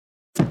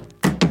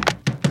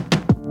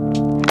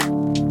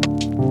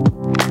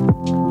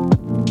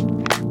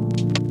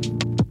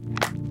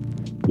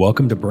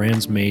Welcome to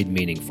Brands Made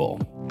Meaningful,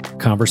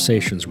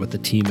 conversations with the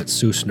team at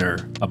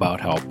Susner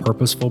about how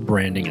purposeful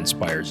branding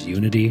inspires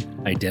unity,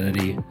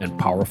 identity, and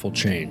powerful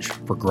change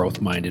for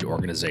growth-minded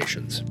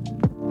organizations.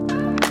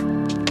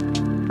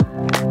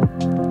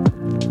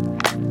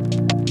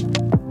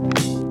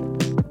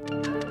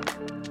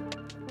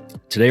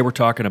 Today we're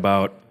talking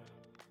about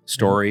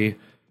story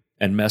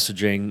and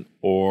messaging,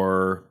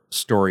 or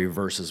story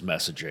versus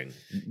messaging.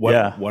 What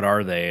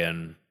are they,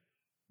 and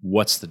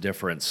what's the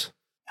difference?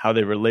 How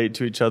they relate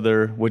to each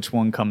other, which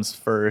one comes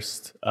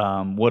first,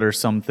 what are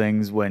some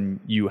things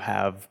when you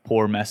have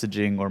poor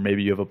messaging or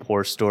maybe you have a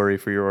poor story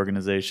for your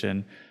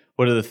organization?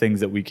 What are the things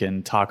that we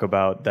can talk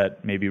about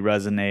that maybe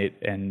resonate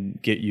and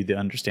get you the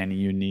understanding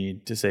you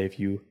need to say if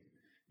you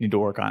need to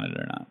work on it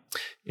or not?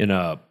 In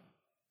a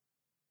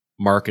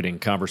marketing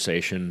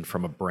conversation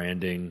from a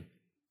branding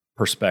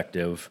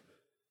perspective,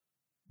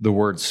 the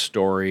word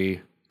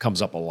story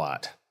comes up a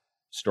lot.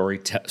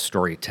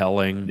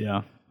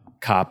 Storytelling,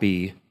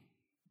 copy,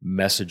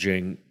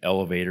 messaging,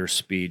 elevator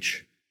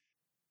speech,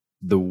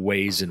 the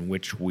ways in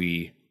which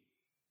we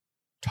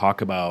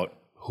talk about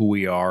who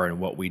we are and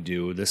what we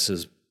do. This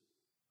is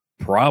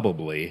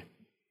probably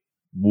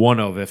one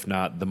of, if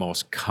not the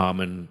most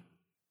common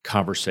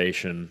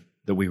conversation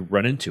that we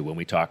run into when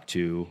we talk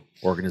to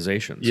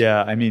organizations.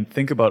 Yeah, I mean,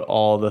 think about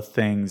all the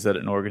things that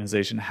an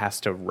organization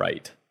has to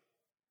write,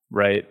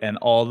 right? And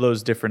all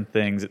those different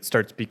things, it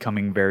starts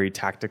becoming very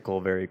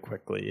tactical very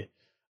quickly.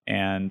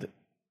 And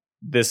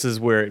this is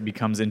where it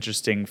becomes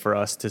interesting for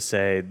us to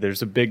say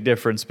there's a big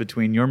difference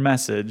between your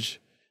message,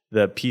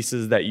 the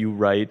pieces that you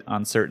write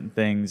on certain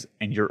things,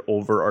 and your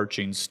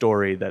overarching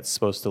story that's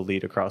supposed to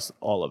lead across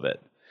all of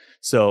it.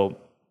 So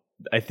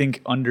I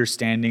think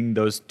understanding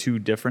those two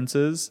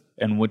differences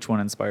and which one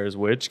inspires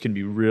which can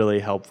be really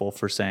helpful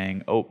for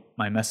saying, oh,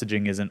 my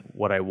messaging isn't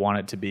what I want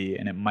it to be.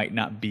 And it might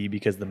not be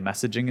because the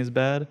messaging is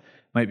bad. It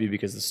might be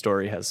because the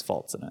story has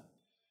faults in it.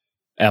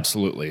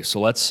 Absolutely.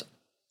 So let's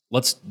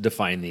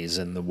define these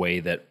in the way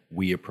that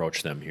we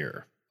approach them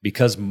here.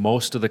 Because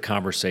most of the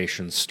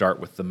conversations start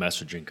with the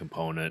messaging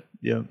component.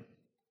 Yeah.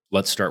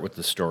 Let's start with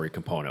the story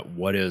component.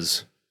 What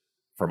is,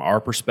 from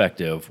our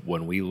perspective,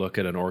 when we look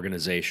at an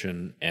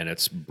organization and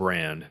its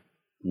brand,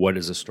 what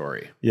is a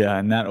story? Yeah,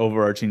 and that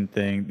overarching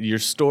thing, your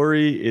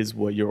story is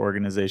what your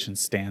organization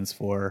stands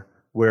for,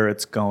 where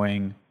it's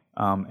going,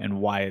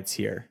 and why it's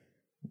here.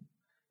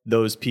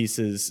 Those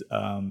pieces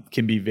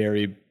can be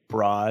very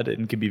broad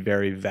and can be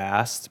very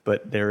vast,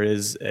 but there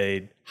is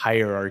a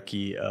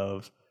hierarchy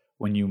of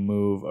when you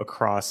move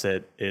across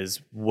it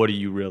is, what are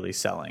you really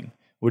selling?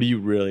 What are you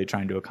really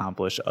trying to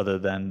accomplish other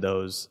than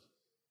those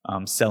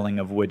selling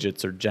of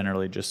widgets or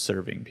generally just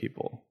serving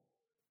people?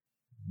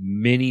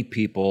 Many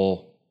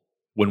people,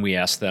 when we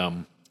ask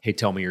them, hey,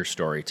 tell me your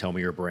story, tell me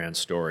your brand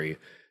story,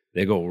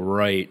 they go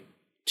right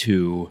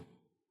to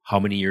how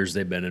many years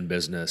they've been in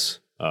business,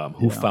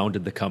 who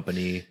founded the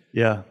company,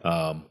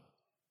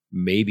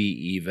 maybe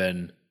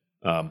even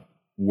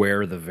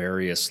where the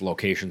various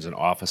locations and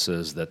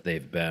offices that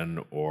they've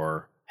been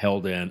or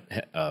held in,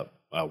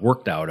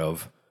 worked out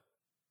of.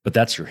 But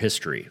that's your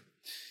history.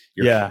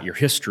 Your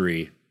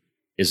history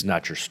is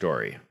not your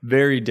story.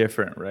 Very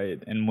different,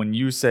 right? And when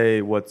you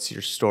say what's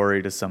your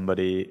story to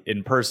somebody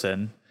in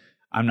person,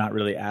 I'm not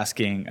really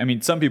asking. I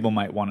mean, some people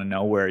might want to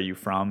know where are you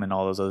from and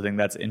all those other things.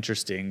 That's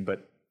interesting,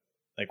 but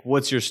like,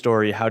 what's your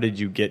story? How did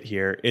you get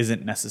here?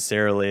 Isn't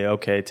necessarily,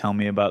 okay, tell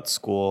me about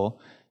school.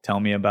 Tell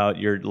me about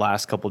your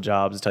last couple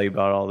jobs, tell you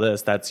about all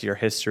this. That's your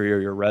history or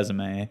your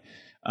resume.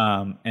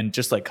 And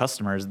just like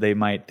customers, they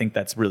might think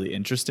that's really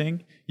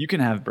interesting. You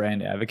can have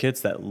brand advocates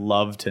that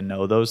love to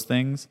know those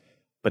things,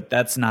 but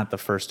that's not the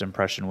first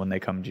impression when they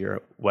come to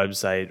your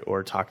website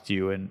or talk to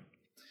you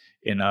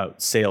in a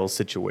sales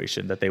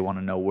situation, that they want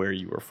to know where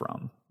you were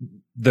from.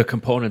 The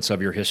components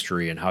of your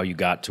history and how you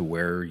got to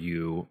where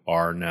you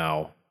are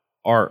now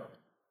are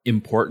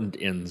important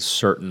in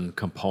certain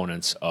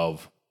components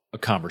of a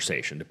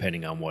conversation,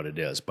 depending on what it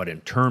is. But in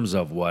terms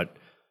of what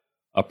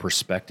a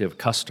prospective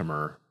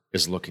customer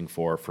is looking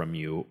for from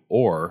you,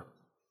 or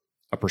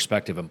a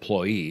prospective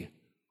employee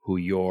who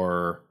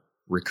you're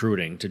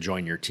recruiting to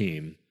join your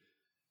team,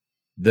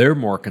 they're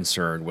more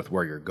concerned with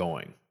where you're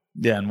going.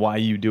 Yeah, and why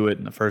you do it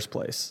in the first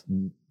place.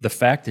 The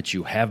fact that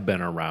you have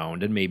been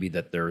around, and maybe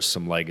that there's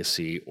some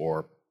legacy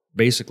or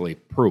basically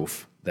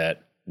proof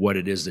that what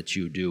it is that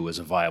you do is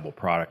a viable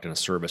product and a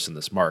service in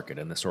this market,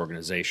 and this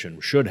organization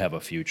should have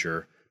a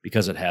future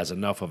because it has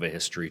enough of a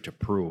history to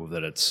prove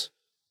that it's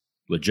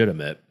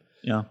legitimate.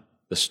 Yeah.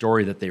 The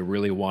story that they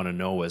really want to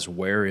know is,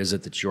 where is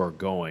it that you're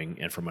going?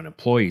 And from an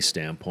employee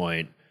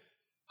standpoint,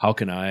 how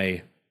can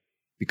I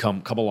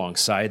come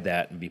alongside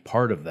that and be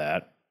part of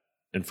that?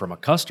 And from a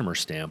customer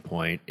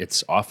standpoint,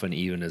 it's often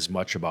even as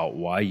much about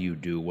why you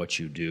do what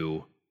you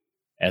do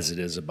as it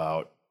is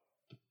about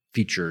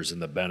features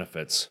and the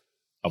benefits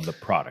of the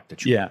product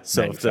that you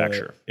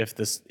manufacture. If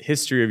the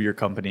history of your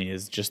company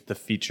is just the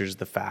features,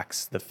 the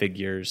facts, the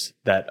figures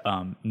that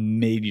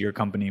made your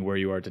company where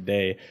you are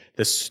today,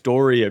 the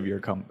story of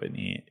your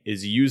company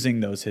is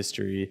using those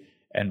history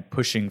and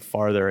pushing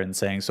farther and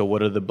saying, so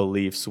what are the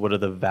beliefs? What are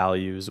the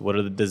values? What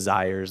are the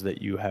desires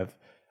that you have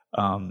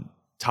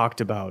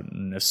talked about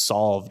and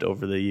solved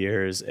over the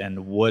years?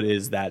 And what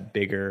is that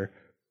bigger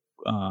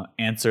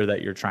answer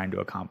that you're trying to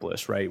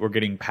accomplish, right? We're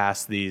getting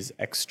past these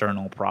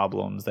external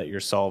problems that you're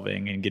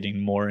solving and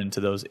getting more into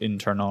those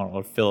internal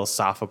or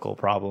philosophical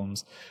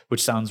problems,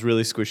 which sounds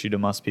really squishy to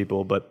most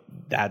people, but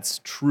that's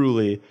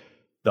truly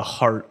the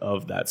heart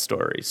of that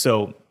story.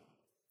 So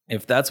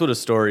if that's what a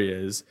story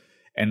is,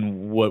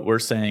 and what we're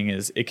saying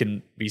is it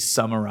can be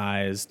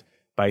summarized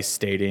by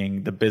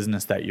stating the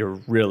business that you're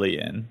really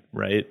in,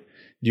 right?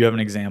 Do you have an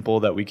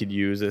example that we could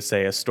use to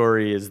say a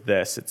story is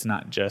this? It's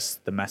not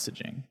just the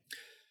messaging.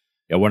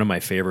 Yeah, one of my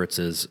favorites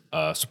is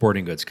a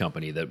sporting goods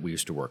company that we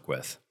used to work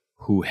with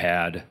who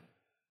had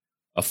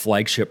a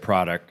flagship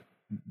product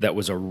that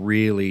was a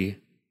really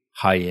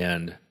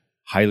high-end,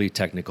 highly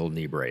technical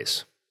knee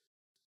brace.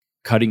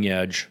 Cutting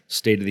edge,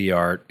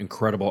 state-of-the-art,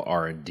 incredible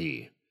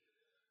R&D.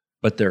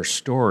 But their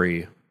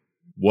story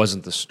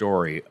wasn't the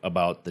story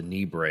about the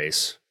knee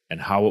brace and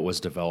how it was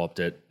developed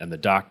and the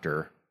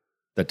doctor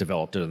that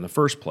developed it in the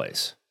first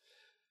place.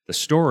 The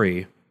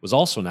story was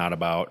also not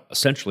about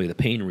essentially the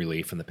pain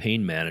relief and the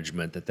pain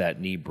management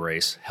that knee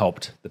brace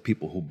helped the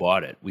people who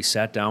bought it. We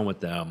sat down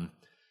with them,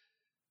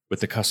 with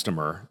the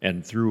customer,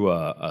 and through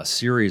a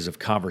series of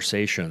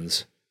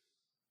conversations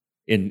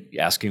in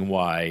asking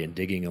why and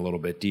digging a little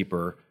bit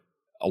deeper,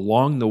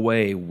 along the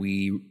way,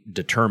 we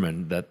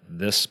determined that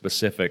this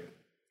specific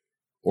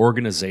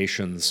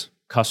organization's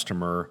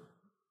customer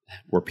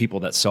were people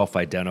that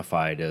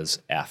self-identified as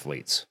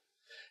athletes.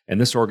 And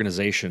this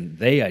organization,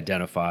 they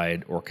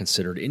identified or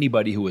considered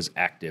anybody who was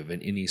active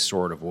in any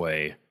sort of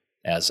way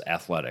as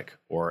athletic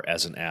or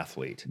as an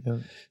athlete. Yeah.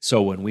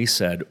 So when we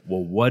said,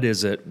 well, what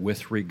is it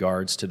with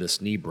regards to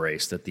this knee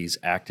brace that these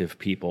active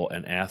people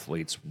and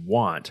athletes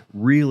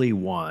really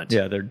want?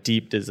 Yeah, their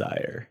deep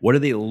desire. What are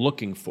they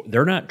looking for?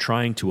 They're not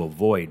trying to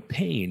avoid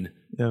pain.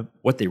 Yeah.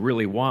 What they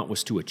really want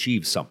was to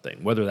achieve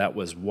something, whether that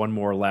was one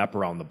more lap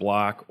around the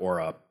block or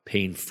a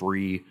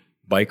pain-free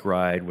bike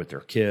ride with their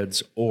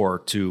kids or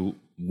to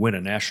win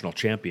a national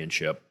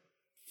championship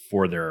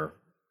for their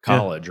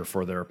college or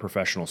for their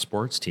professional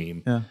sports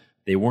team. Yeah.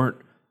 They weren't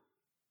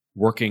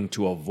working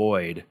to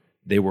avoid,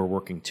 they were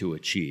working to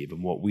achieve.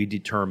 And what we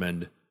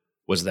determined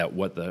was that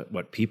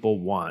what people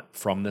want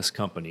from this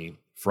company,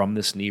 from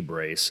this knee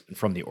brace, and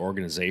from the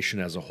organization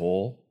as a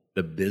whole,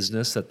 the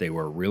business that they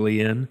were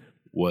really in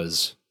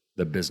was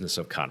the business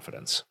of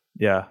confidence.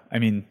 Yeah. I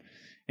mean,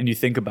 and you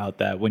think about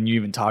that when you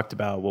even talked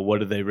about, well,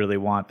 what do they really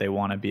want? They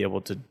want to be able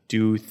to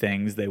do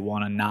things. They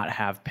want to not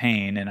have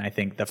pain. And I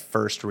think the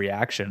first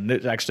reaction,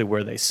 that's actually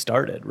where they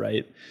started,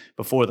 right?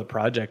 Before the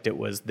project, it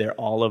was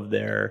all of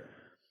their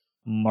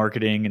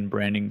marketing and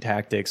branding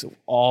tactics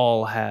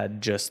all had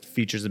just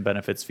features and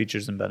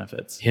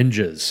benefits.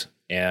 Hinges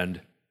and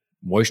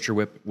moisture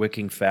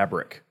wicking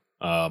fabric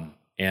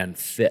and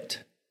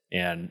fit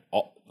and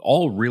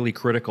all really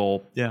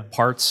critical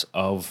parts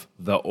of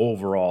the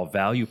overall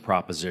value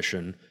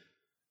proposition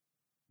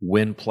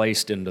when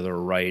placed into the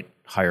right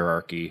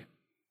hierarchy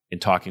in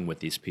talking with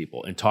these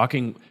people.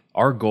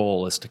 Our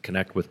goal is to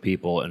connect with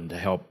people and to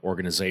help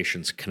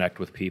organizations connect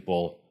with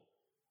people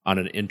on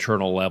an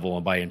internal level,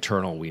 and by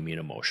internal we mean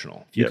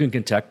emotional. If you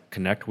can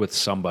connect with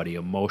somebody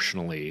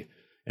emotionally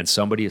and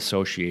somebody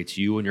associates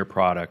you and your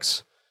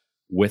products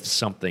with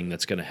something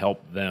that's going to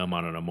help them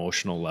on an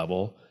emotional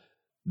level,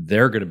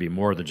 they're going to be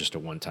more than just a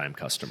one-time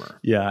customer.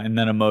 Yeah, and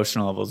that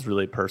emotional level is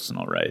really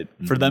personal, right?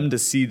 Mm-hmm. For them to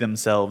see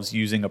themselves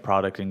using a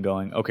product and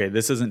going, okay,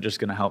 this isn't just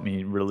going to help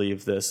me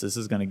relieve this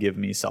is going to give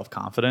me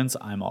self-confidence,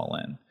 I'm all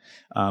in.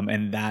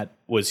 And that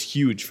was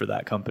huge for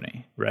that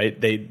company, right?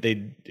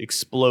 They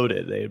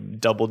exploded. They had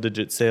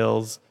double-digit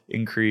sales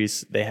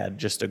increase. They had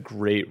just a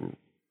great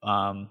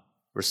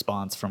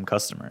response from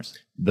customers.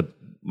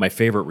 My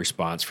favorite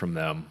response from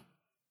them,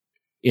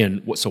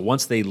 so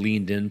once they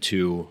leaned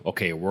into,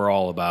 okay, we're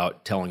all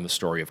about telling the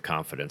story of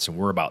confidence and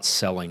we're about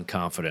selling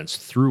confidence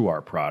through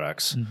our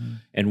products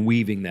and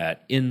weaving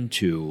that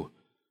into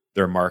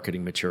their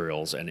marketing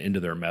materials and into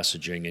their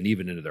messaging and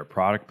even into their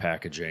product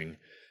packaging.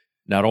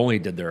 Not only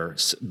did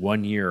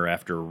 1 year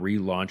after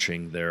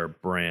relaunching their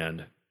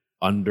brand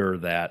under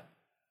that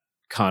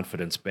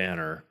confidence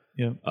banner,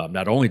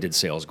 not only did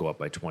sales go up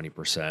by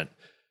 20%,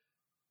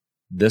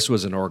 this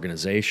was an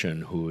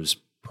organization whose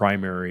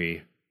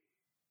primary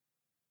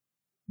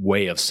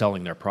way of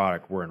selling their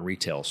product were in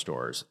retail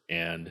stores.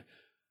 And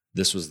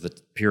this was the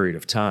period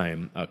of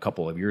time a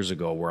couple of years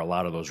ago where a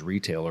lot of those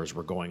retailers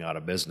were going out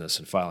of business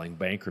and filing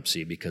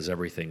bankruptcy because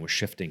everything was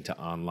shifting to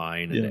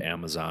online and to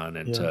Amazon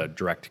and to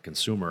direct to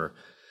consumer.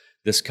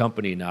 This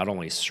company not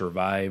only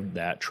survived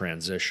that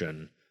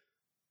transition,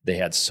 they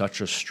had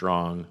such a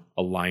strong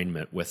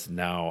alignment with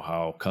now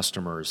how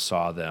customers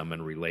saw them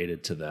and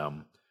related to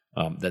them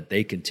that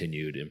they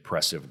continued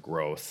impressive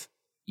growth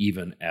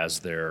even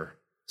as their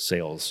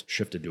sales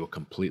shifted to a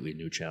completely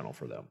new channel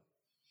for them.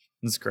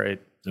 That's great.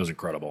 It was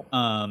incredible.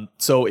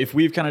 So if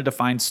we've kind of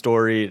defined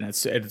story, and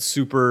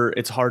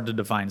it's hard to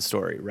define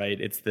story, right?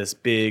 It's this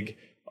big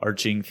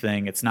overarching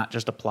thing. It's not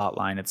just a plot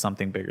line. It's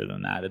something bigger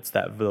than that. It's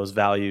that those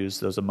values,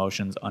 those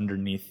emotions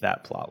underneath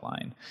that plot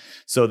line.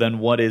 So then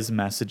what is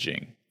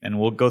messaging? And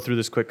we'll go through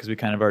this quick because we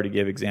kind of already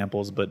gave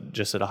examples, but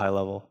just at a high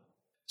level.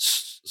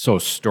 So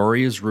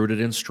story is rooted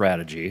in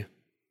strategy,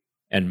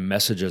 and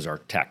messages are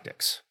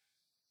tactics.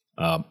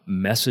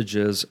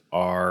 Messages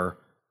are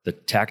the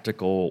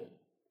tactical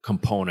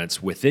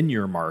components within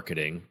your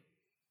marketing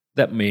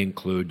that may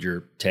include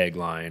your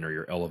tagline or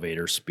your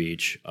elevator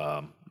speech,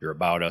 your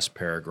about us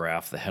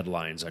paragraph, the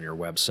headlines on your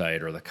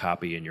website, or the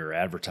copy in your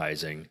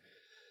advertising.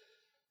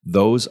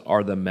 Those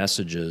are the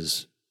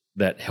messages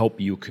that help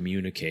you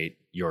communicate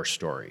your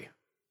story.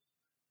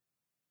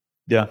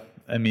 Yeah.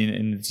 I mean,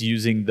 and it's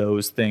using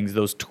those things,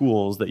 those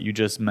tools that you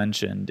just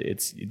mentioned.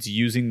 It's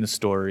using the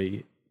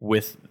story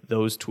with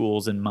those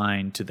tools in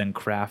mind to then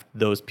craft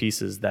those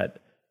pieces that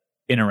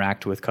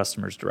interact with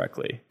customers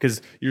directly.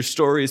 Because your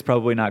story is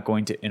probably not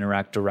going to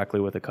interact directly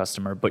with a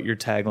customer, but your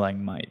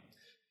tagline might.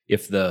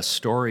 If the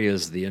story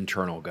is the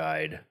internal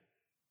guide,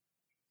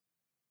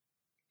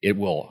 it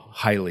will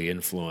highly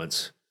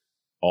influence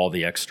all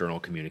the external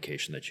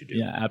communication that you do.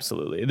 Yeah,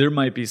 absolutely. There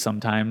might be some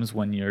times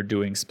when you're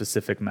doing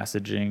specific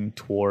messaging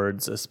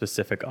towards a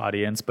specific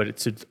audience, but it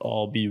should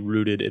all be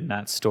rooted in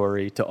that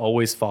story to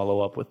always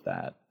follow up with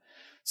that.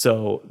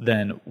 So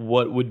then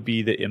what would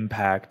be the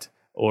impact,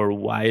 or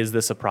why is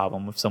this a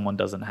problem if someone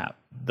doesn't have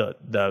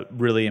the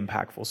really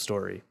impactful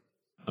story?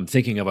 I'm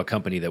thinking of a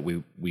company that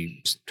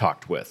we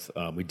talked with.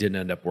 We didn't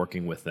end up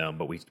working with them,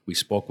 but we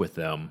spoke with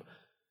them.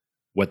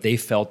 What they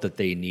felt that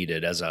they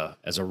needed as a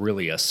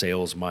really a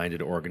sales-minded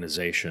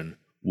organization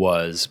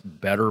was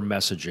better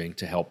messaging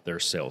to help their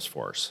sales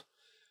force,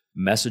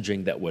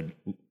 messaging that would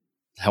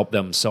help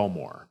them sell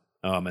more.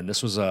 And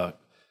this was a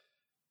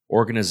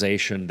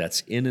organization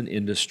that's in an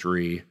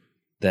industry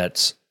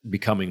that's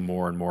becoming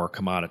more and more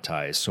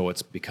commoditized. So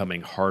it's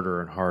becoming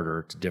harder and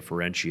harder to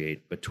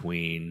differentiate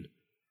between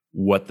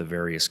what the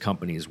various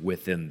companies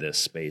within this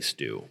space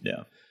do.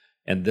 Yeah.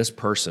 And this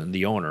person,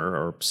 the owner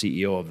or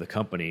CEO of the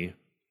company,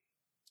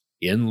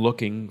 in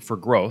looking for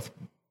growth,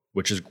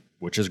 which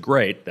is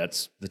great.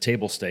 That's the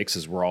table stakes,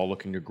 is we're all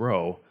looking to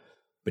grow,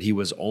 but he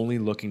was only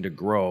looking to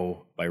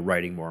grow by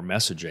writing more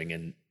messaging.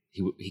 And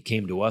he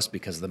came to us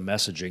because the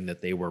messaging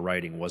that they were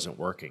writing wasn't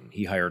working.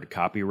 He hired a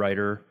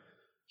copywriter,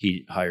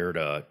 he hired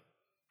a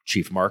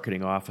chief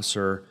marketing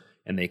officer,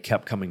 and they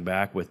kept coming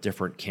back with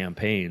different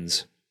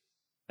campaigns,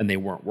 and they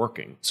weren't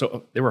working.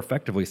 So they were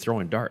effectively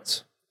throwing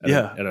darts at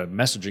a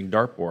messaging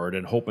dartboard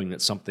and hoping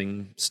that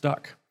something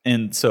stuck.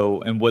 And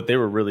what they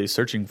were really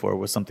searching for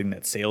was something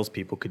that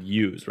salespeople could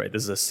use, right?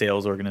 This is a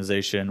sales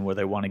organization where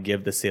they want to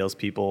give the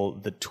salespeople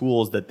the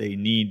tools that they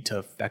need to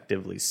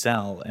effectively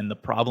sell. And the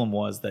problem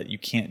was that you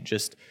can't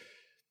just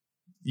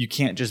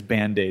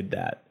Band-Aid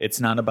that.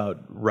 It's not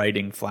about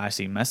writing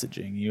flashy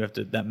messaging.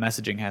 That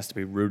messaging has to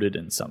be rooted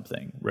in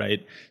something,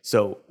 right?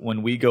 So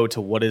when we go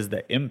to what is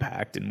the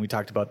impact, and we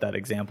talked about that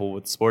example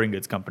with sporting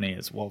goods company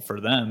as well,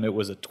 for them, it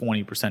was a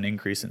 20%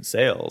 increase in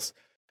sales.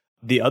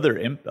 The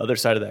other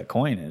side of that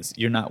coin is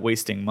you're not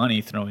wasting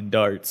money throwing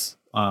darts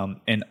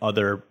in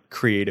other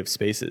creative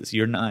spaces.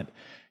 You're not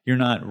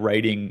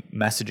writing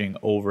messaging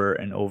over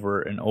and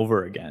over and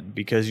over again,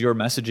 because your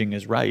messaging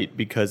is right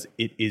because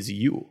it is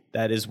you.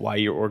 That is why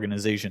your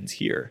organization's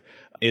here.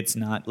 It's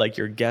not like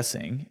you're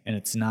guessing, and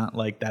it's not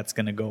like that's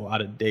going to go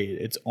out of date.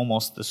 It's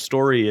almost, the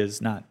story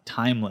is not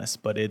timeless,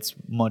 but it's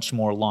much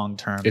more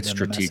long-term. It's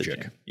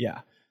strategic.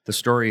 Yeah. The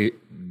story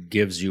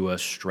gives you a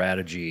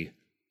strategy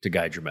to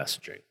guide your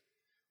messaging,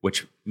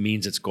 which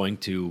means it's going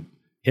to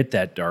hit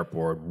that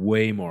dartboard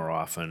way more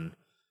often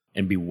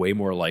and be way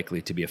more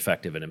likely to be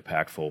effective and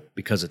impactful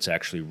because it's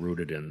actually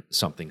rooted in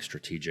something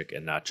strategic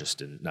and not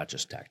just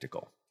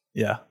tactical.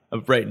 Yeah.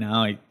 Right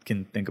now I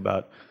can think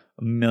about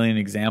a million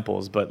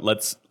examples, but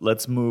let's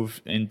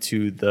move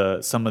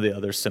into some of the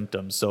other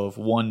symptoms. So if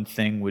one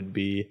thing would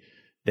be,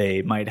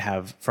 they might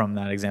have, from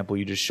that example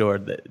you just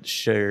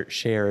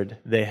shared,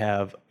 they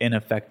have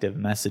ineffective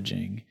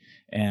messaging,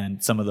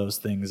 and some of those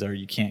things are,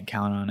 you can't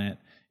count on it.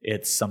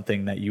 It's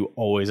something that you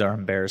always are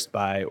embarrassed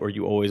by, or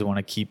you always want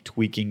to keep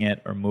tweaking it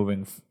or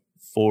moving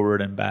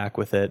forward and back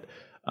with it.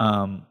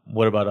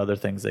 What about other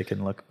things they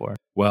can look for?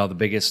 Well, the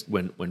biggest,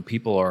 when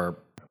people are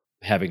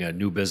having a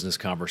new business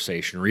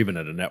conversation, or even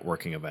at a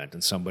networking event,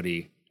 and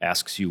somebody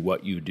asks you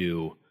what you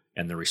do,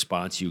 and the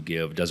response you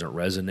give doesn't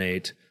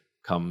resonate,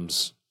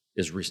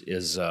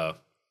 is the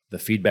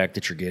feedback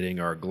that you're getting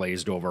are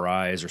glazed over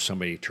eyes, or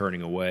somebody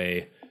turning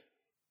away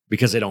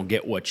because they don't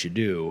get what you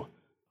do,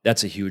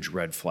 that's a huge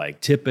red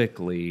flag.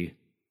 Typically,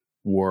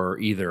 we're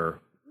either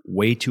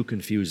way too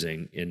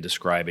confusing in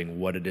describing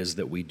what it is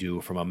that we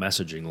do from a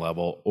messaging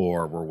level,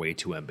 or we're way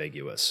too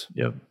ambiguous.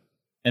 Yep.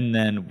 And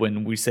then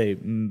when we say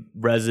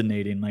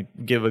resonating, like,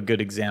 give a good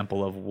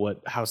example of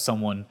how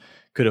someone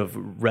could have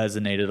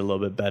resonated a little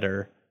bit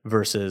better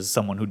versus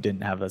someone who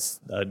didn't have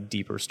a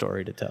deeper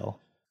story to tell.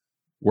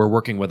 We're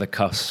working with a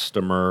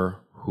customer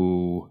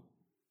who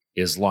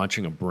is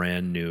launching a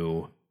brand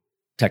new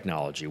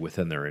technology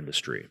within their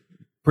industry.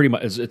 Pretty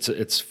much,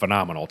 it's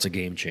phenomenal. It's a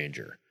game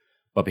changer.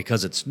 But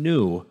because it's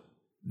new,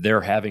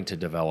 they're having to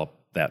develop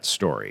that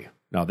story.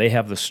 Now, they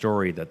have the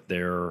story that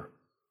their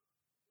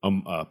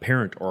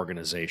parent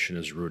organization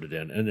is rooted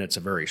in, and it's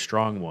a very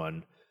strong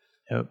one.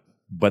 Yep.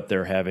 But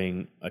they're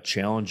having a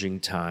challenging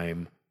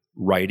time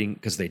writing,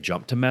 because they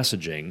jump to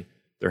messaging.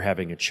 They're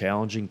having a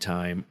challenging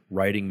time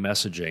writing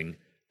messaging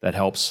that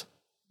helps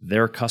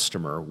their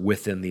customer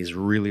within these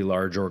really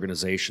large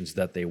organizations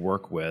that they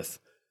work with,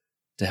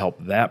 to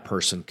help that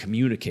person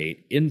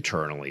communicate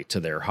internally to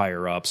their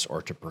higher ups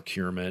or to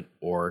procurement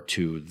or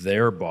to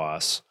their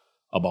boss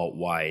about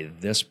why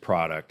this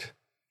product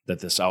that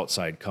this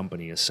outside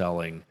company is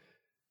selling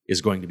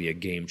is going to be a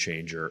game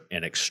changer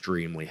and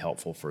extremely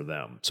helpful for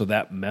them. So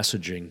that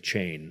messaging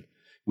chain,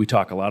 we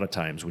talk a lot of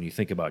times when you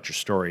think about your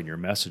story and your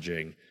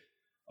messaging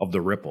of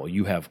the ripple.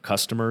 You have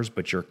customers,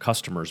 but your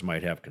customers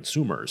might have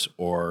consumers,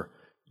 or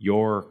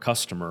your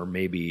customer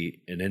may be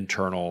an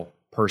internal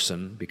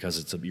person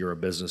because you're a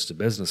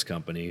business-to-business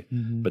company,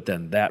 but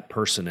then that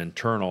person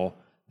internal,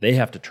 they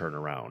have to turn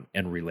around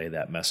and relay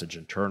that message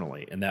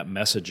internally. And that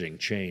messaging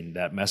chain,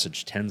 that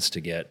message tends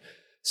to get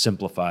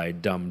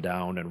simplified, dumbed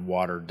down, and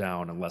watered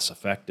down and less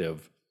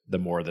effective the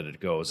more that it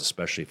goes,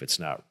 especially if it's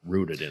not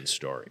rooted in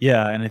story.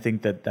 Yeah, and I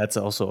think that that's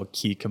also a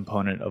key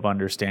component of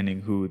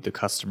understanding who the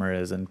customer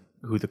is and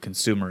who the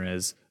consumer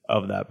is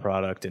of that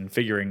product, and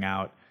figuring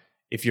out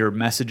if your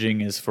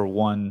messaging is for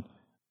one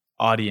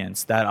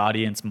audience, that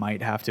audience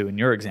might have to, in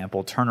your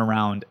example, turn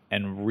around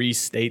and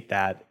restate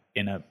that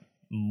in a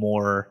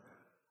more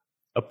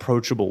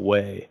approachable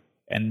way.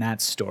 And that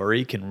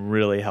story can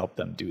really help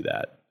them do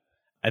that.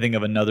 I think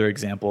of another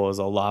example as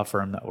a law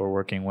firm that we're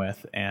working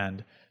with,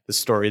 and the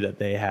story that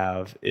they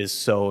have is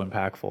so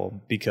impactful,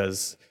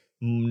 because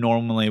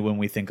normally when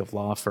we think of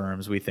law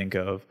firms, we think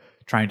of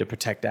trying to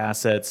protect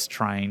assets,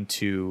 trying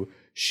to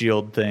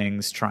shield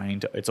things,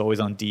 it's always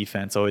on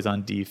defense.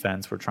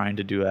 We're trying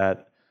to do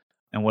that.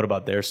 And what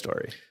about their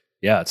story?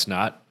 Yeah, it's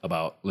not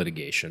about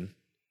litigation.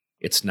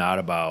 It's not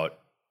about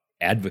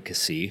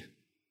advocacy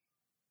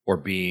or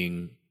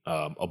being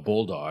a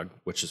bulldog,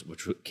 which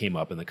came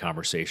up in the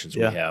conversations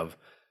we have.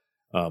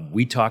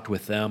 We talked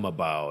with them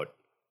about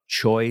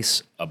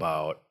choice,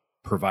 about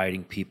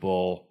providing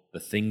people the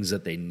things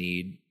that they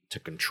need to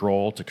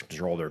control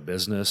their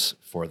business,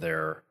 for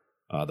their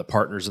the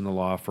partners in the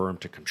law firm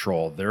to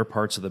control their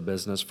parts of the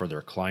business, for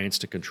their clients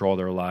to control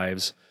their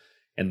lives.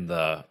 And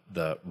the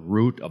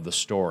root of the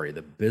story,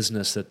 the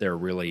business that they're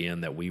really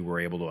in, that we were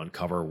able to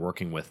uncover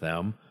working with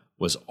them,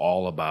 was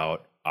all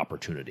about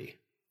opportunity.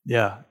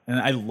 Yeah, and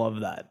I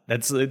love that.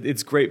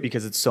 It's great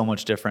because it's so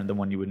much different than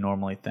what you would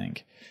normally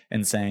think,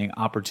 and saying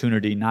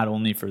opportunity not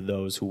only for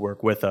those who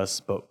work with us,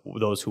 but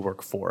those who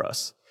work for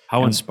us.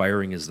 How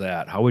inspiring is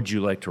that? How would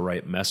you like to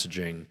write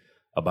messaging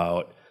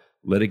about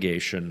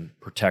litigation,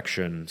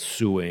 protection,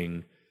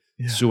 suing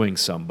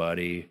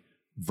somebody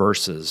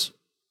versus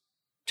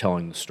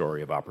telling the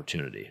story of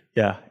opportunity?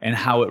 Yeah, and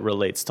how it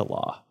relates to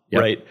law,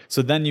 right?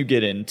 So then you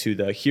get into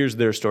here's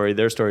their story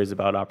is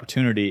about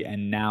opportunity,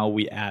 and now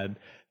we add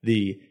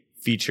the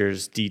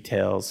features,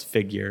 details,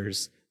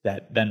 figures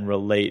that then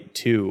relate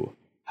to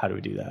how do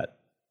we do that?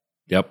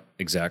 Yep,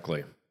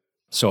 exactly.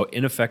 So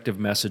ineffective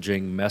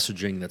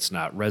messaging that's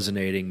not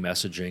resonating,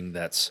 messaging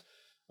that's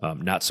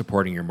not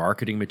supporting your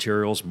marketing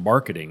materials,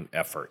 marketing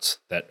efforts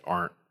that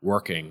aren't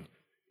working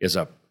is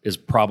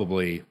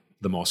probably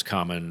the most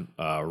common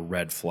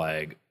red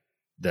flag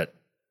that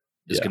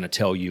is going to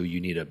tell you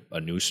need a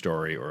new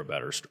story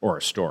or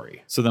a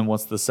story. So then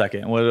what's the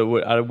second?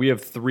 We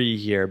have three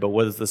here, but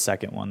what is the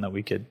second one that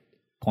we could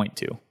point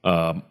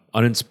to?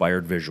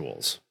 Uninspired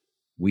visuals.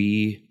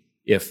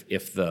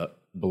 If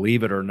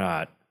believe it or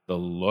not, the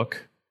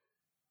look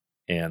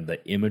and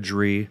the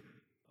imagery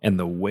and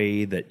the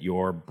way that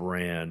your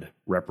brand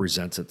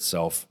represents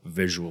itself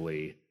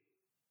visually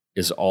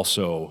is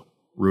also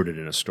rooted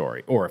in a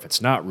story. Or if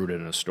it's not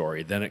rooted in a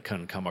story, then it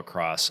can come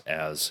across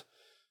as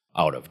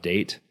out of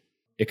date.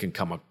 It can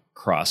come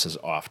across as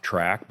off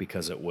track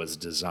because it was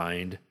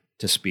designed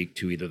to speak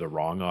to either the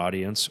wrong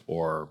audience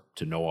or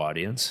to no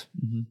audience,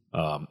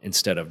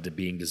 instead of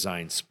being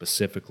designed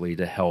specifically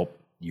to help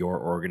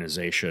your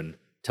organization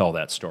tell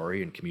that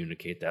story and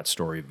communicate that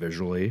story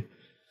visually.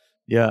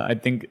 Yeah, I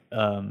think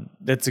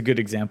that's a good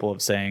example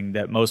of saying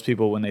that most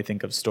people, when they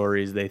think of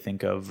stories, they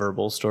think of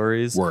verbal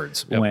stories.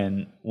 Words. Yep.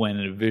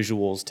 When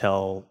visuals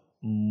tell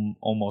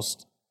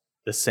almost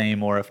the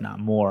same, or if not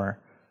more,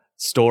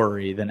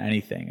 story than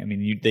anything. I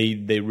mean,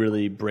 they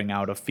really bring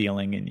out a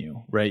feeling in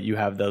you, right? You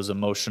have those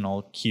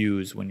emotional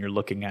cues when you're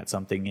looking at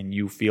something and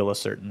you feel a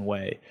certain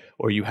way,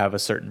 or you have a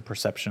certain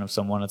perception of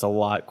someone. It's a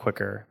lot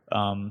quicker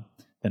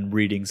than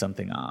reading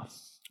something off.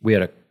 We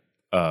had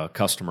a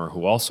customer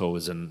who also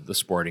was in the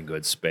sporting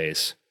goods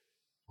space,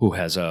 who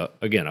has a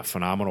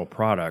phenomenal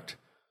product,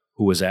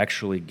 who was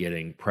actually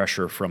getting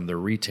pressure from the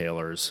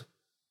retailers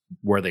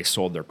where they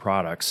sold their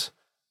products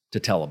to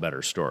tell a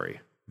better story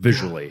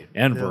visually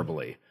and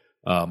verbally.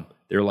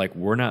 They're like,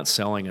 we're not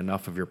selling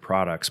enough of your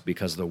products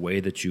because the way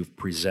that you've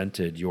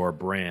presented your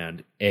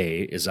brand,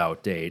 is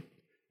outdated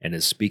and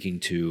is speaking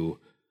to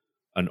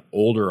an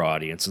older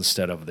audience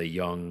instead of the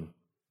young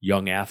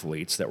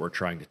athletes that we're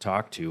trying to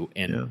talk to,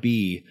 and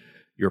B,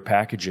 your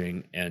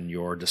packaging and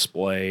your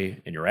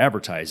display and your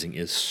advertising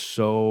is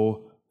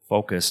so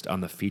focused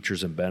on the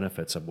features and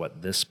benefits of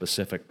what this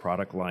specific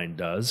product line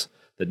does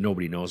that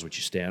nobody knows what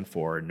you stand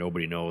for, and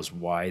nobody knows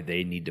why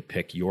they need to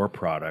pick your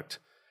product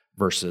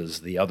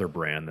versus the other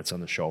brand that's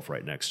on the shelf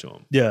right next to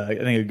them. Yeah, I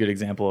think a good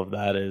example of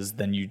that is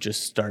then you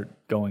just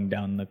start going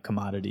down the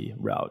commodity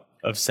route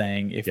of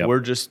saying, if we're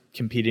just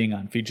competing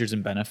on features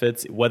and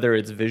benefits, whether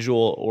it's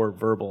visual or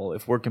verbal,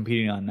 if we're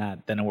competing on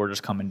that, then we're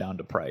just coming down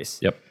to price.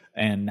 Yep.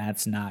 And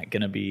that's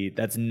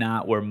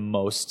not where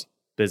most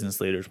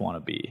business leaders want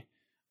to be.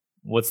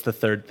 What's the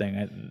third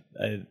thing?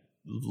 I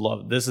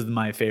love, this is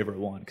my favorite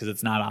one because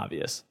it's not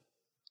obvious.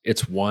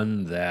 It's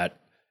one that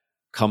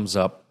comes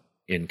up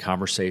in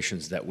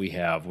conversations that we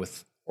have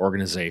with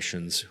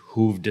organizations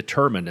who've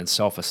determined and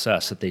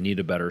self-assessed that they need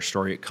a better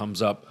story. It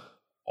comes up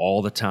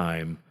all the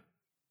time,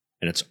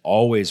 and it's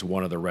always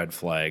one of the red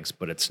flags,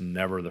 but it's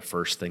never the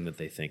first thing that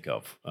they think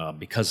of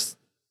because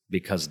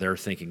they're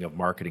thinking of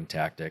marketing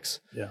tactics.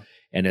 Yeah.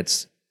 And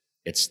it's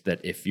that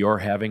if you're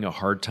having a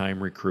hard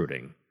time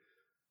recruiting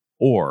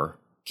or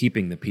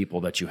keeping the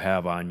people that you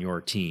have on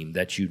your team,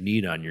 that you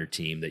need on your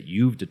team, that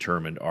you've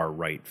determined are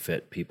right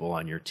fit people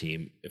on your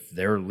team, if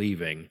they're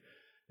leaving,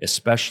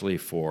 especially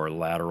for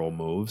lateral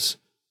moves,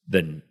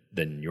 then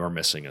you're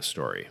missing a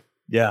story.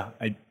 Yeah,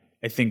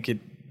 I think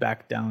it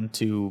back down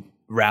to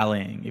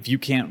rallying. If you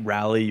can't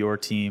rally your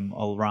team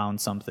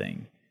around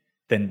something,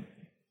 then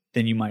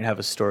you might have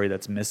a story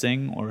that's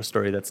missing or a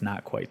story that's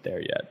not quite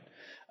there yet.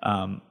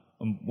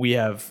 We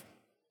have,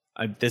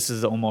 this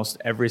is almost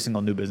every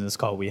single new business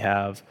call we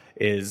have,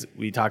 is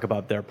we talk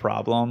about their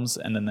problems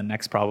and then the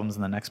next problems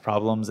and the next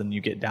problems, and you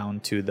get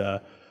down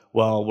to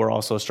we're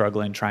also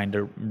struggling trying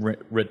to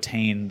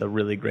retain the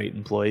really great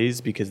employees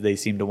because they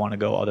seem to want to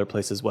go other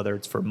places, whether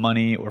it's for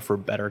money or for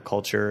better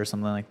culture or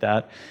something like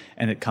that.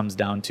 And it comes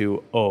down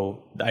to,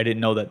 I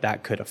didn't know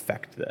that could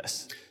affect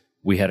this.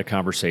 We had a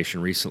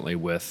conversation recently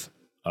with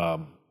a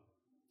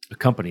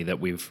company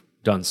that we've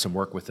done some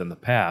work with in the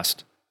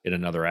past in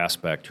another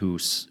aspect who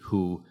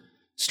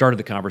started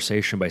the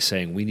conversation by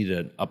saying, we need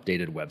an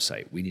updated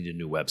website. We need a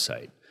new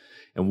website.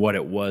 And what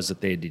it was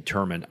that they had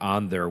determined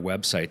on their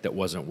website that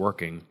wasn't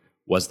working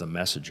was the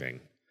messaging.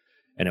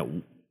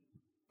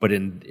 But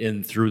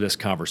in through this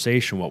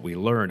conversation, what we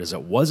learned is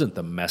it wasn't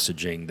the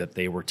messaging that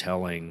they were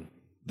telling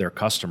their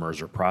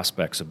customers or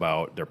prospects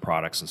about their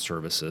products and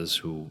services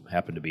who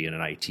happen to be in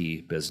an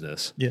IT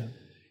business. Yeah.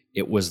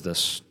 It was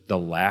the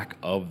lack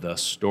of the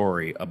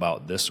story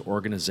about this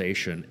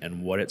organization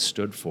and what it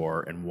stood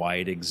for and why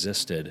it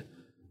existed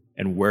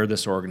and where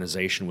this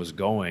organization was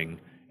going,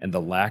 and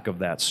the lack of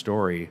that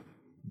story,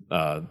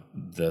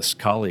 this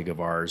colleague of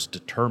ours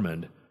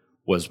determined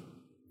was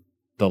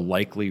the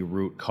likely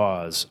root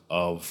cause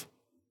of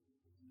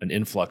an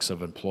influx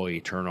of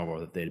employee turnover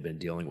that they'd been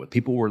dealing with.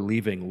 People were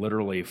leaving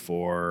literally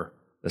for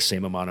the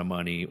same amount of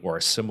money or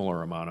a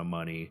similar amount of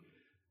money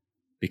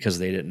because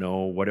they didn't know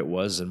what it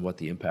was and what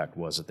the impact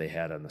was that they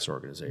had on this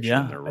organization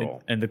and their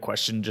role. And the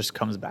question just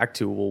comes back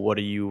to, well, what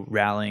are you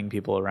rallying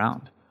people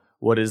around?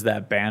 What is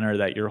that banner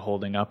that you're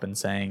holding up and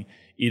saying,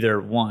 either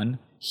one,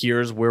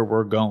 here's where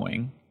we're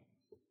going,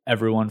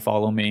 everyone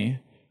follow me,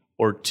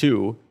 or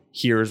two,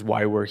 here's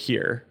why we're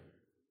here.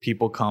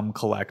 People come,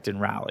 collect,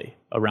 and rally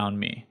around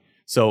me.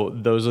 So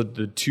those are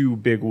the two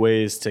big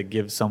ways to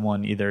give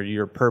someone, either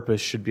your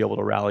purpose should be able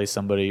to rally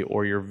somebody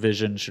or your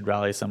vision should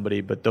rally somebody,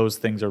 but those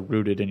things are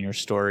rooted in your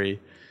story.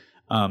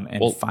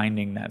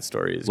 Finding that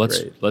story is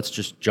great. Let's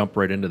just jump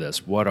right into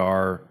this.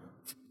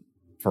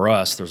 For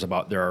us,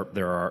 there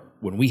are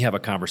when we have a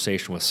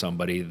conversation with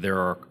somebody, there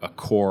are a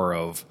core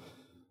of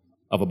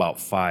about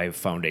 5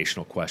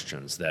 foundational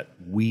questions that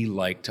we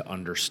like to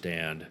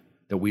understand,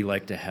 that we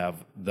like to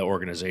have the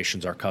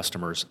organizations, our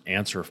customers,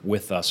 answer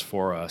with us,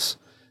 for us,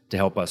 to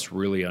help us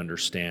really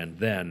understand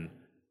then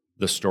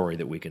the story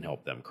that we can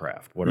help them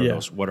craft. What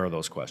are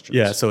those questions?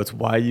 Yeah, so it's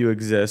why you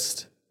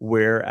exist,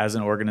 where as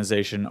an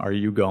organization are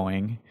you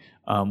going,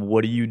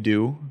 what do you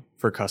do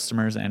for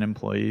customers and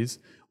employees,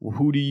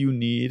 who do you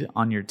need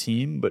on your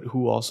team, but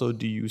who also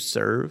do you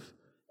serve?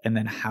 And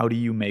then how do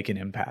you make an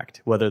impact,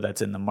 whether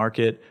that's in the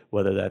market,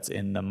 whether that's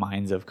in the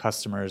minds of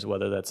customers,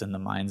 whether that's in the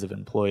minds of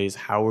employees,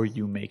 how are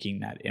you making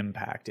that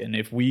impact? And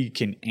if we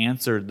can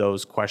answer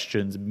those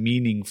questions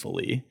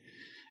meaningfully,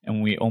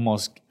 and we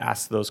almost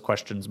ask those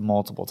questions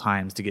multiple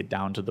times to get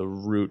down to the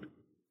root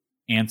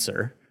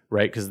answer,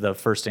 right? Because the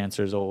first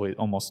answer is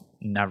almost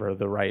never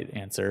the right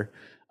answer.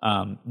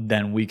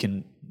 Then we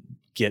can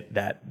get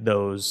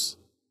those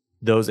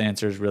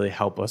answers really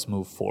help us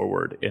move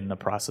forward in the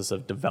process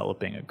of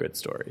developing a good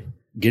story.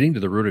 Getting to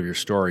the root of your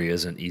story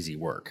isn't easy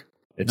work.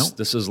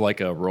 This is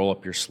like a roll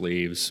up your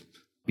sleeves,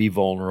 be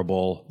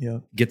vulnerable,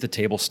 get the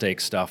table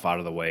stakes stuff out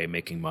of the way,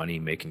 making money,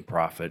 making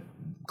profit,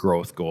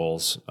 growth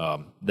goals.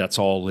 That's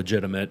all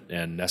legitimate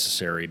and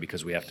necessary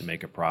because we have to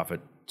make a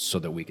profit so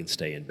that we can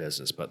stay in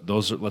business. But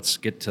let's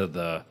get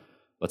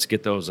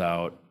those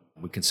out.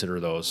 We consider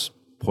those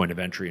point of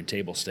entry and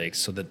table stakes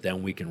so that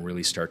then we can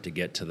really start to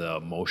get to the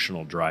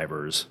emotional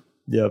drivers.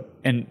 Yep.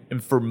 And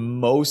for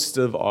most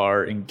of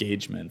our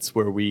engagements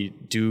where we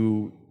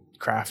do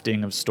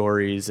crafting of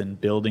stories and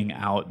building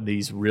out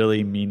these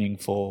really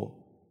meaningful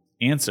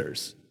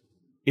answers,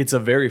 it's a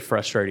very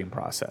frustrating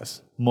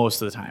process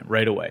most of the time,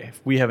 right away.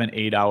 If we have an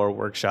 8-hour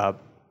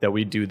workshop that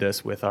we do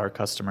this with our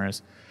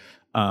customers,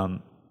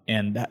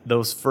 and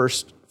those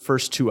first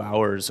 2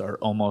 hours are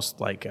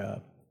almost like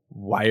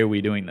why are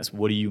we doing this?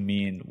 What do you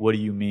mean? What do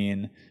you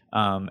mean?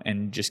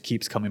 And just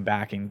keeps coming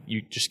back, and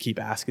you just keep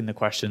asking the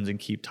questions and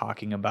keep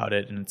talking about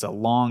it. And it's a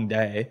long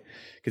day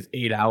because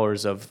 8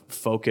 hours of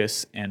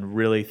focus and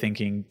really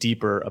thinking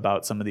deeper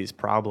about some of these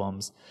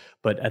problems.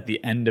 But at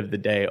the end of the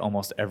day,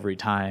 almost every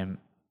time,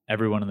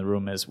 everyone in the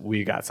room is,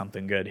 we got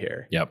something good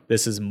here. Yep.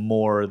 This is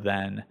more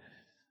than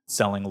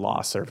selling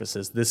law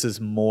services. This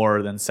is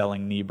more than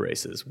selling knee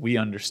braces. We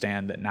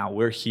understand that now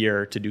we're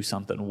here to do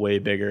something way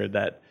bigger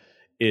that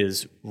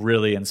is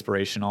really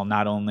inspirational,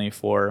 not only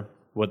for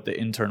what the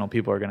internal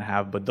people are going to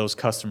have, but those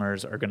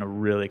customers are going to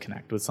really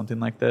connect with something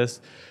like this.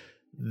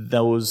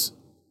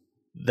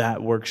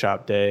 That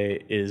workshop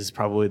day is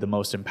probably the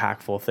most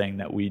impactful thing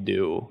that we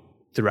do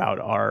throughout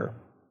our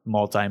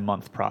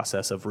multi-month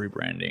process of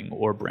rebranding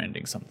or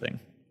branding something.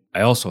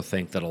 I also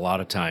think that a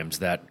lot of times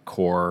that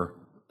core,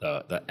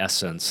 the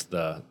essence,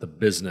 the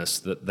business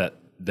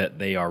that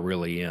they are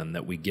really in,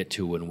 that we get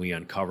to when we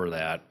uncover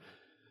that,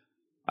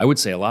 I would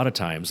say a lot of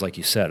times, like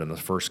you said, in the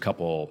first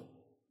couple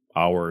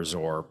hours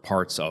or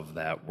parts of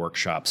that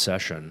workshop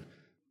session,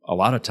 a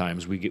lot of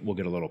times we'll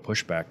get a little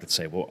pushback that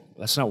say, well,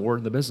 that's not what we're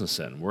in the business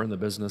in. We're in the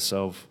business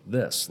of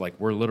this. Like,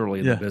 we're literally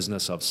in the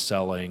business of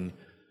selling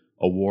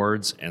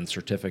awards and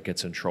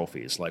certificates and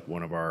trophies, like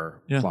one of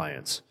our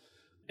clients.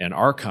 And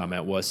our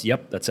comment was,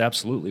 yep, that's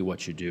absolutely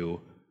what you do.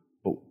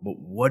 But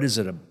what is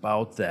it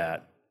about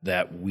that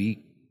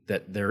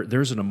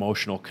there's an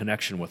emotional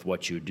connection with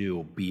what you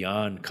do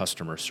beyond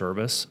customer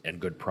service and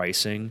good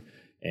pricing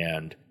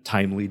and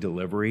timely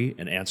delivery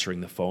and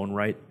answering the phone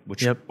right,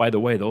 which, by the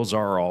way, those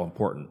are all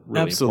important,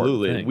 really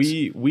Absolutely. important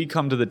things. We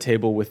come to the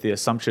table with the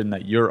assumption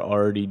that you're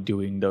already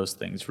doing those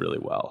things really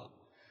well.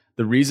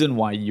 The reason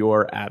why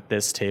you're at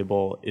this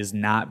table is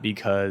not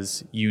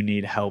because you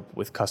need help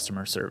with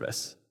customer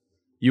service.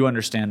 You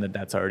understand that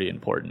that's already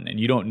important, and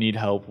you don't need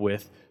help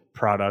with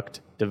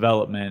product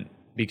development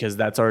because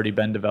that's already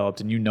been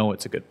developed and you know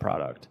it's a good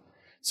product.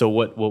 So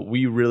what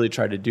we really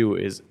try to do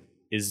is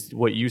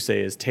what you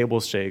say is table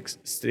stakes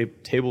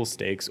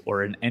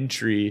or an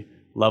entry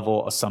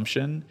level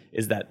assumption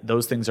is that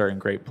those things are in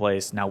great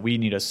place. Now we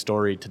need a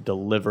story to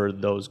deliver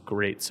those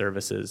great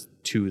services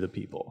to the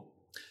people.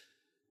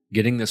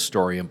 Getting this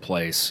story in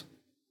place,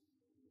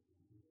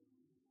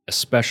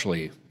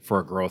 especially for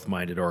a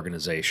growth-minded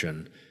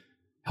organization,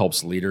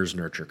 helps leaders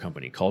nurture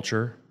company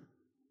culture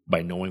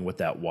by knowing what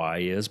that why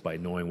is, by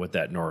knowing what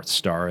that North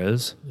Star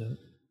is. Yeah.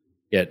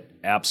 It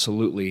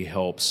absolutely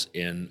helps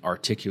in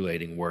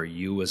articulating where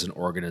you as an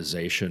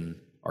organization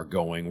are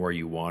going, where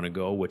you want to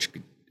go,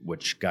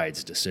 which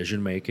guides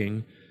decision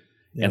making.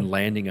 Yeah. And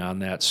landing on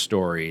that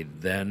story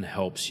then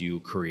helps you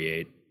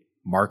create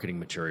marketing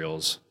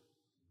materials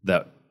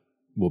that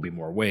will be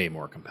way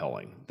more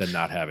compelling than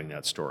not having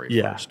that story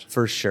first. Yeah,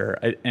 for sure.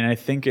 I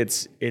think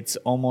it's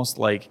almost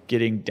like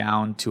getting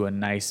down to a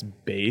nice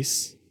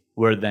base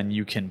where then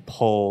you can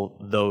pull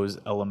those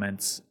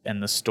elements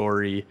and the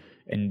story,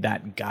 and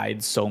that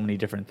guides so many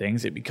different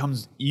things. It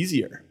becomes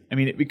easier. I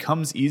mean, it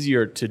becomes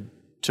easier to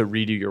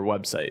redo your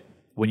website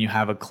when you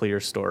have a clear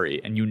story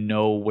and you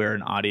know where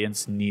an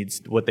audience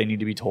needs, what they need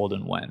to be told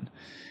and when.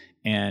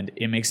 And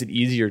it makes it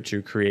easier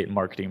to create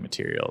marketing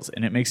materials,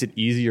 and it makes it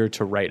easier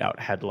to write out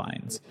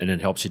headlines. And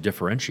it helps you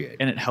differentiate.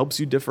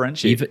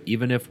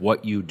 Even if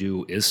what you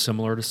do is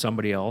similar to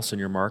somebody else in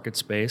your market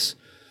space,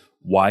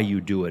 why you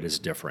do it is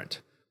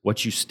different.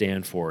 What you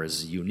stand for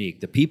is unique.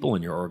 The people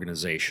in your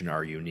organization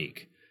are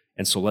unique.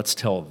 And so let's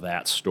tell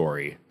that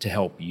story to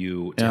help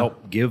you, to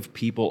help give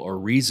people a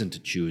reason to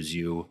choose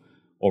you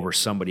over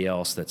somebody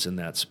else that's in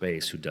that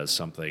space who does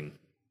something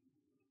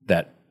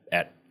that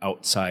at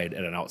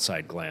an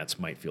outside glance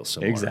might feel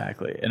similar.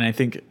 Exactly. And I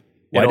think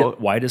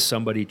why does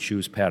somebody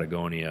choose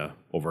Patagonia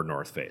over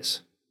North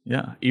Face?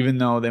 Yeah, even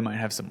though they might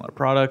have similar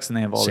products and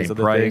they have all these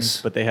other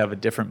things, but they have a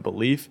different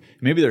belief.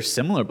 Maybe they're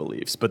similar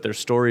beliefs, but their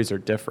stories are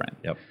different.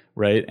 Yep.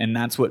 Right? And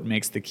that's what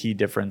makes the key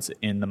difference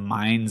in the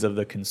minds of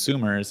the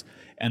consumers.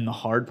 And the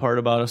hard part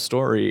about a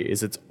story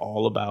is it's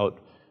all about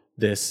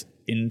this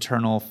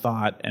internal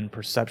thought and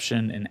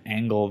perception and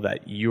angle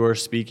that you're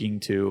speaking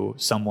to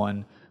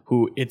someone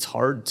who it's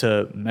hard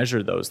to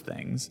measure those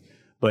things.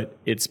 But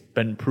it's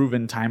been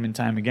proven time and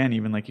time again,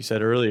 even like you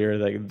said earlier,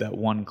 that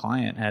one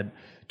client had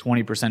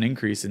 20%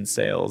 increase in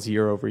sales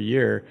year over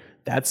year.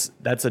 That's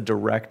a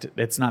direct,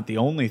 it's not the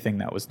only thing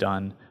that was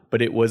done,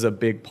 but it was a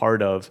big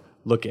part of,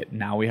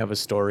 now we have a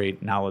story,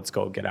 now let's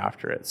go get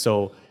after it.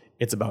 So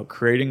it's about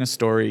creating a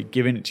story,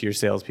 giving it to your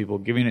salespeople,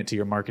 giving it to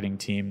your marketing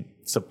team,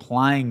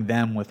 supplying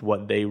them with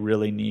what they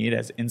really need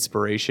as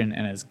inspiration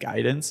and as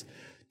guidance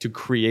to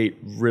create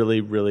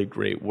really, really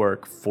great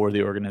work for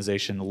the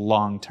organization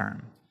long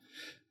term.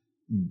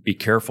 Be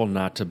careful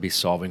not to be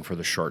solving for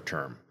the short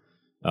term.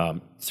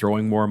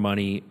 Throwing more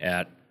money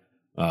at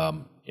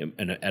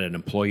an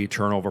employee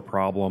turnover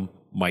problem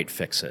might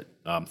fix it.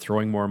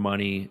 Throwing more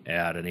money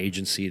at an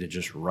agency to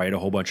just write a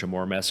whole bunch of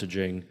more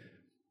messaging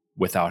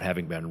without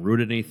having been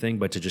rooted in anything,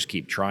 but to just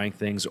keep trying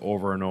things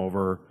over and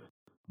over,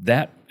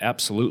 that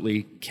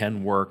absolutely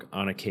can work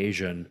on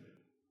occasion,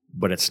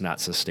 but it's not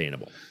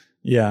sustainable.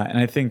 Yeah, and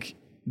I think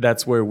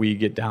that's where we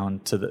get down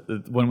to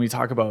when we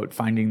talk about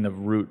finding the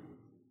root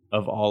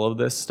of all of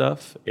this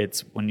stuff,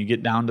 it's when you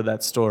get down to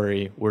that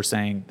story, we're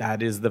saying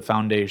that is the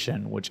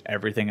foundation which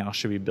everything else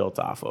should be built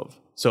off of.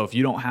 So if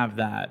you don't have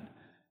that,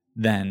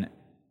 then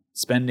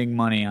spending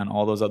money on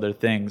all those other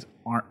things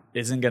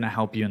isn't going to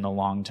help you in the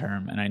long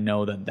term. And I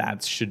know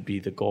that should be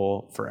the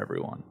goal for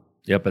everyone.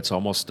 Yep, it's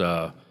almost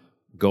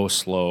go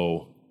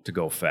slow to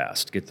go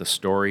fast. Get the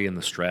story and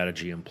the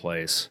strategy in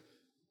place,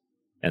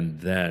 and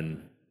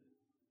then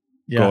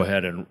go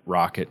ahead and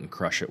rock it and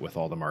crush it with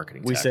all the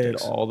marketing tactics. We say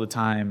it all the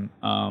time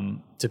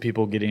to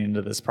people getting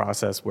into this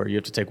process where you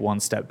have to take one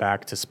step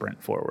back to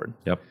sprint forward.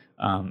 Yep.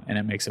 And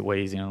it makes it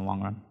way easier in the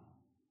long run.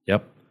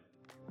 Yep.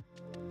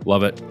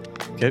 Love it.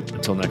 Okay.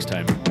 Until next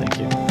time. Thank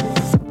you.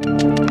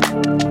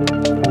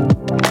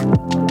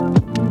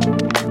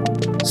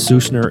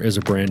 Susner is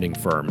a branding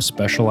firm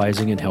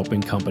specializing in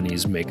helping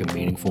companies make a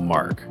meaningful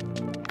mark,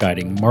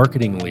 guiding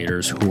marketing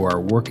leaders who are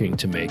working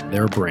to make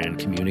their brand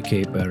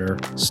communicate better,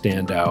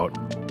 stand out,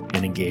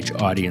 and engage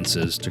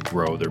audiences to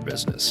grow their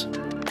business.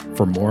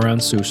 For more on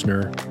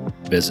Susner,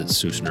 visit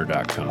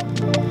susner.com.